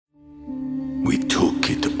We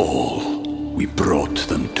took it all. We brought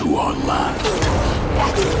them to our land.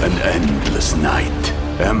 An endless night,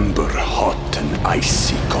 ember hot and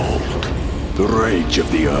icy cold. The rage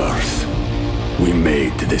of the earth. We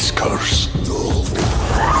made this curse.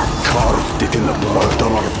 Carved it in the blood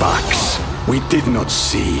on our backs. We did not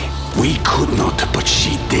see. We could not, but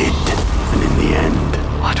she did. And in the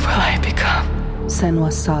end... What will I become?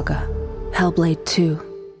 Senua's Saga. Hellblade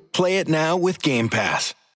 2. Play it now with Game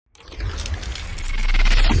Pass.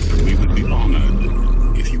 We would be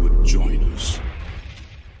honored if you would join us.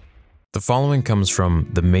 The following comes from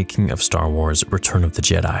The Making of Star Wars: Return of the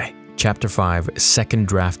Jedi, Chapter 5, Second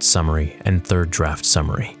Draft Summary and Third Draft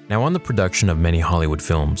Summary. Now, on the production of many Hollywood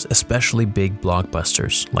films, especially big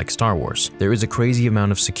blockbusters like Star Wars, there is a crazy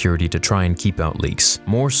amount of security to try and keep out leaks.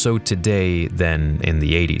 More so today than in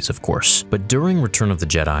the 80s, of course. But during Return of the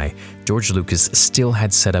Jedi, George Lucas still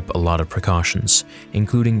had set up a lot of precautions,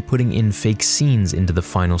 including putting in fake scenes into the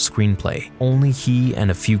final screenplay. Only he and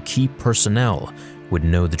a few key personnel would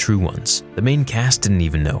know the true ones. The main cast didn't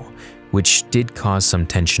even know, which did cause some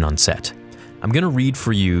tension on set. I'm gonna read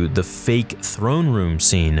for you the fake throne room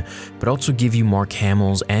scene, but also give you Mark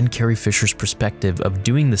Hamill's and Carrie Fisher's perspective of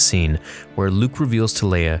doing the scene where Luke reveals to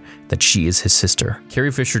Leia that she is his sister.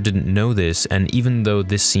 Carrie Fisher didn't know this, and even though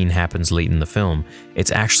this scene happens late in the film,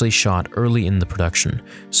 it's actually shot early in the production,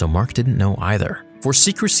 so Mark didn't know either. For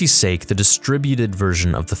secrecy's sake, the distributed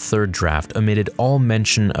version of the third draft omitted all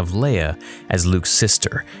mention of Leia as Luke's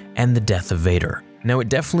sister and the death of Vader. Now, it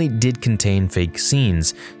definitely did contain fake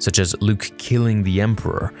scenes, such as Luke killing the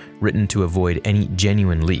Emperor, written to avoid any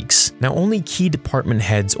genuine leaks. Now, only key department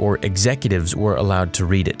heads or executives were allowed to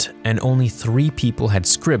read it, and only 3 people had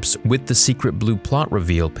scripts with the secret blue plot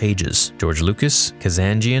reveal pages: George Lucas,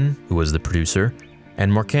 Kazanjian, who was the producer,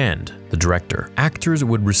 and Marquand, the director. Actors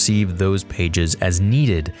would receive those pages as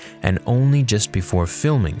needed and only just before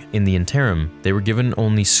filming. In the interim, they were given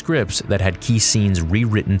only scripts that had key scenes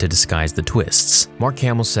rewritten to disguise the twists. Mark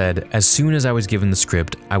Hamill said, "As soon as I was given the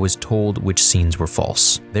script, I was told which scenes were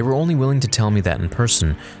false. They were only willing to tell me that in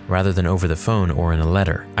person rather than over the phone or in a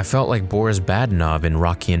letter. I felt like Boris Badenov in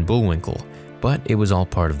Rocky and Bullwinkle, but it was all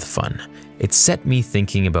part of the fun. It set me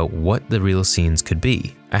thinking about what the real scenes could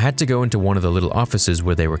be. I had to go into one of the little offices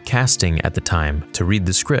where they were casting at the time to read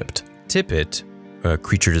the script. Tippett, a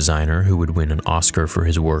creature designer who would win an Oscar for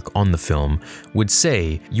his work on the film, would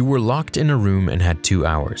say, 'You were locked in a room and had 2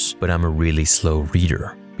 hours, but I'm a really slow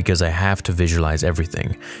reader because I have to visualize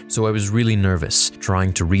everything. So I was really nervous,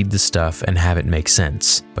 trying to read the stuff and have it make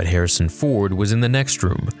sense. But Harrison Ford was in the next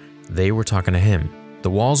room. They were talking to him. The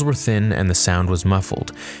walls were thin and the sound was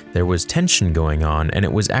muffled. There was tension going on, and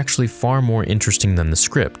it was actually far more interesting than the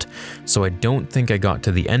script, so I don't think I got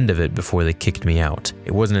to the end of it before they kicked me out.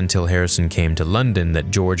 It wasn't until Harrison came to London that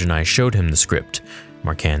George and I showed him the script,"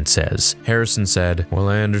 Marquand says. Harrison said, "Well,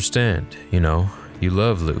 I understand. You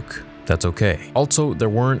love Luke. That's okay." Also, there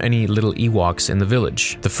weren't any little Ewoks in the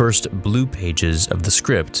village. The first blue pages of the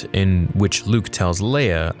script, in which Luke tells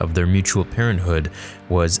Leia of their mutual parenthood,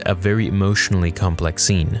 was a very emotionally complex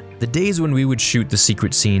scene. "The days when we would shoot the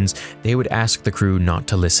secret scenes, they would ask the crew not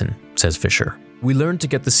to listen," says Fisher. "We learned to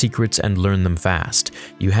get the secrets and learn them fast.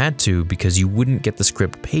 You had to because you wouldn't get the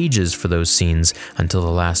script pages for those scenes until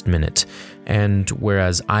the last minute. And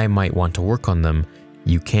whereas I might want to work on them,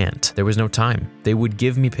 you can't. There was no time. They would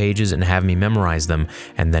give me pages and have me memorize them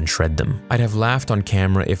and then shred them. I'd have laughed on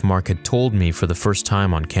camera if Mark had told me for the first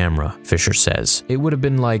time on camera," Fisher says. "It would have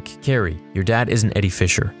been like, 'Carrie, your dad isn't Eddie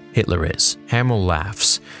Fisher. Hitler is.'" Hamill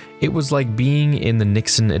laughs. "It was like being in the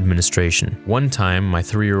Nixon administration. One time, my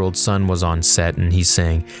 3-year-old son was on set and he's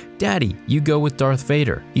saying, 'Daddy, you go with Darth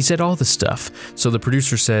Vader.' He said all this stuff. So the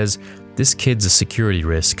producer says, 'This kid's a security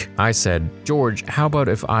risk.' I said, 'George, how about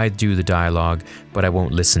if I do the dialogue, but I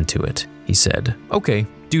won't listen to it?' He said, 'Okay,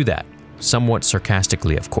 do that.' Somewhat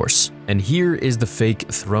sarcastically, of course. And here is the fake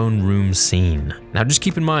throne room scene. Now just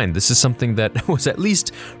keep in mind, this is something that was at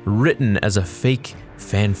least written as a fake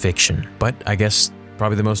fan fiction, but I guess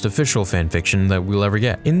probably the most official fanfiction that we'll ever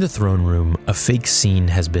get. In the throne room, a fake scene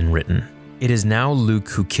has been written. It is now Luke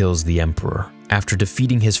who kills the Emperor. After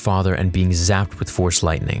defeating his father and being zapped with Force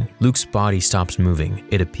lightning, Luke's body stops moving.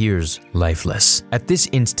 It appears lifeless. At this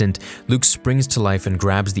instant, Luke springs to life and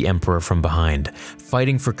grabs the Emperor from behind,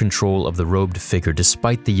 fighting for control of the robed figure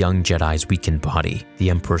despite the young Jedi's weakened body. The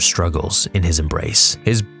Emperor struggles in his embrace.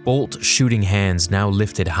 His bolt-shooting hands now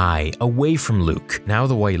lifted high, away from Luke. Now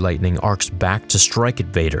the white lightning arcs back to strike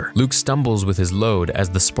at Vader. Luke stumbles with his load as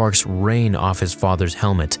the sparks rain off his father's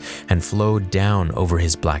helmet and flow down over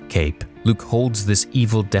his black cape. Luke holds this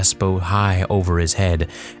evil despot high over his head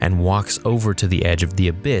and walks over to the edge of the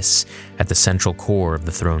abyss at the central core of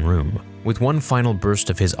the throne room. With one final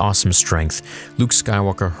burst of his awesome strength, Luke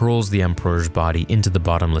Skywalker hurls the Emperor's body into the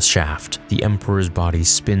bottomless shaft. The Emperor's body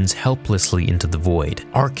spins helplessly into the void,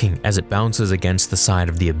 arcing as it bounces against the side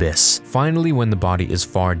of the abyss. Finally, when the body is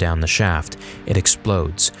far down the shaft, it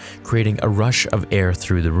explodes, creating a rush of air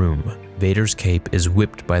through the room. Vader's cape is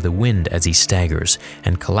whipped by the wind as he staggers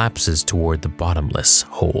and collapses toward the bottomless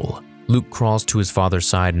hole. Luke crawls to his father's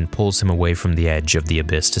side and pulls him away from the edge of the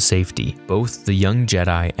abyss to safety. Both the young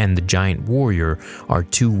Jedi and the giant warrior are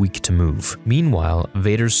too weak to move. Meanwhile,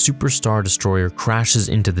 Vader's Super Star Destroyer crashes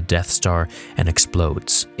into the Death Star and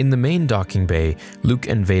explodes. In the main docking bay, Luke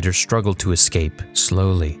and Vader struggle to escape,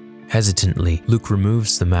 slowly. Hesitantly, Luke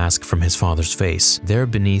removes the mask from his father's face. There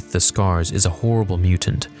beneath the scars is a horrible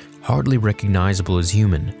mutant, hardly recognizable as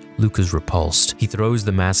human. Luke is repulsed. He throws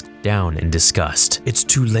the mask down in disgust. "It's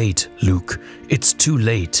too late, Luke. It's too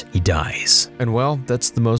late." He dies. And well,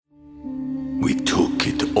 that's the most... We took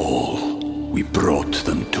it all. We brought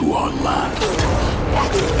them to our land.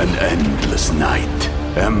 An endless night,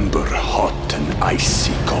 ember hot and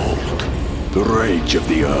icy cold. The rage of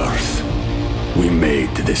the earth. We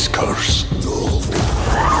made this curse.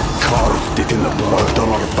 Carved it in the blood on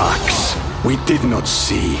our backs. We did not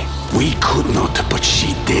see. We could not, but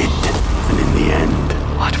she did. And in the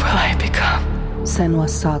end... What will I become? Senwa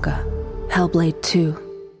Saga. Hellblade 2.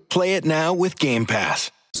 Play it now with Game Pass.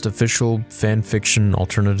 Most official fan fiction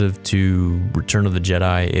alternative to Return of the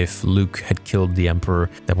Jedi if Luke had killed the Emperor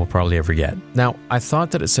that we'll probably ever get. Now, I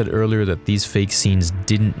thought that it said earlier that these fake scenes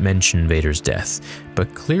didn't mention Vader's death,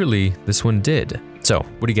 but clearly this one did. So,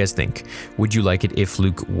 what do you guys think? Would you like it if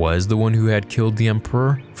Luke was the one who had killed the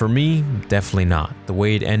Emperor? For me, definitely not. The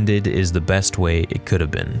way it ended is the best way it could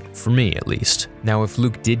have been. For me, at least. Now, if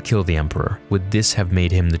Luke did kill the Emperor, would this have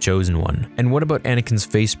made him the chosen one? And what about Anakin's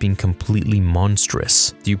face being completely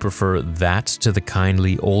monstrous? Do you prefer that to the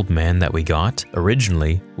kindly old man that we got,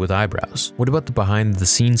 originally, with eyebrows? What about the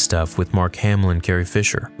behind-the-scenes stuff with Mark Hamill and Carrie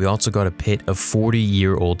Fisher? We also got a pit of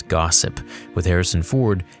 40-year-old gossip, with Harrison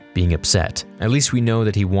Ford being upset. At least we know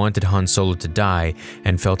that he wanted Han Solo to die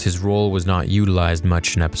and felt his role was not utilized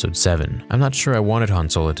much in Episode 7. I'm not sure I wanted Han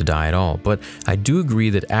Solo to die at all, but I do agree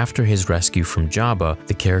that after his rescue from Jabba,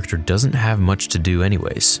 the character doesn't have much to do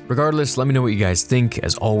anyways. Regardless, let me know what you guys think.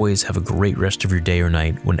 As always, have a great rest of your day or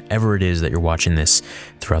night whenever it is that you're watching this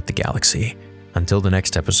throughout the galaxy. Until the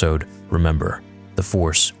next episode, remember, the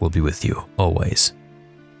Force will be with you always.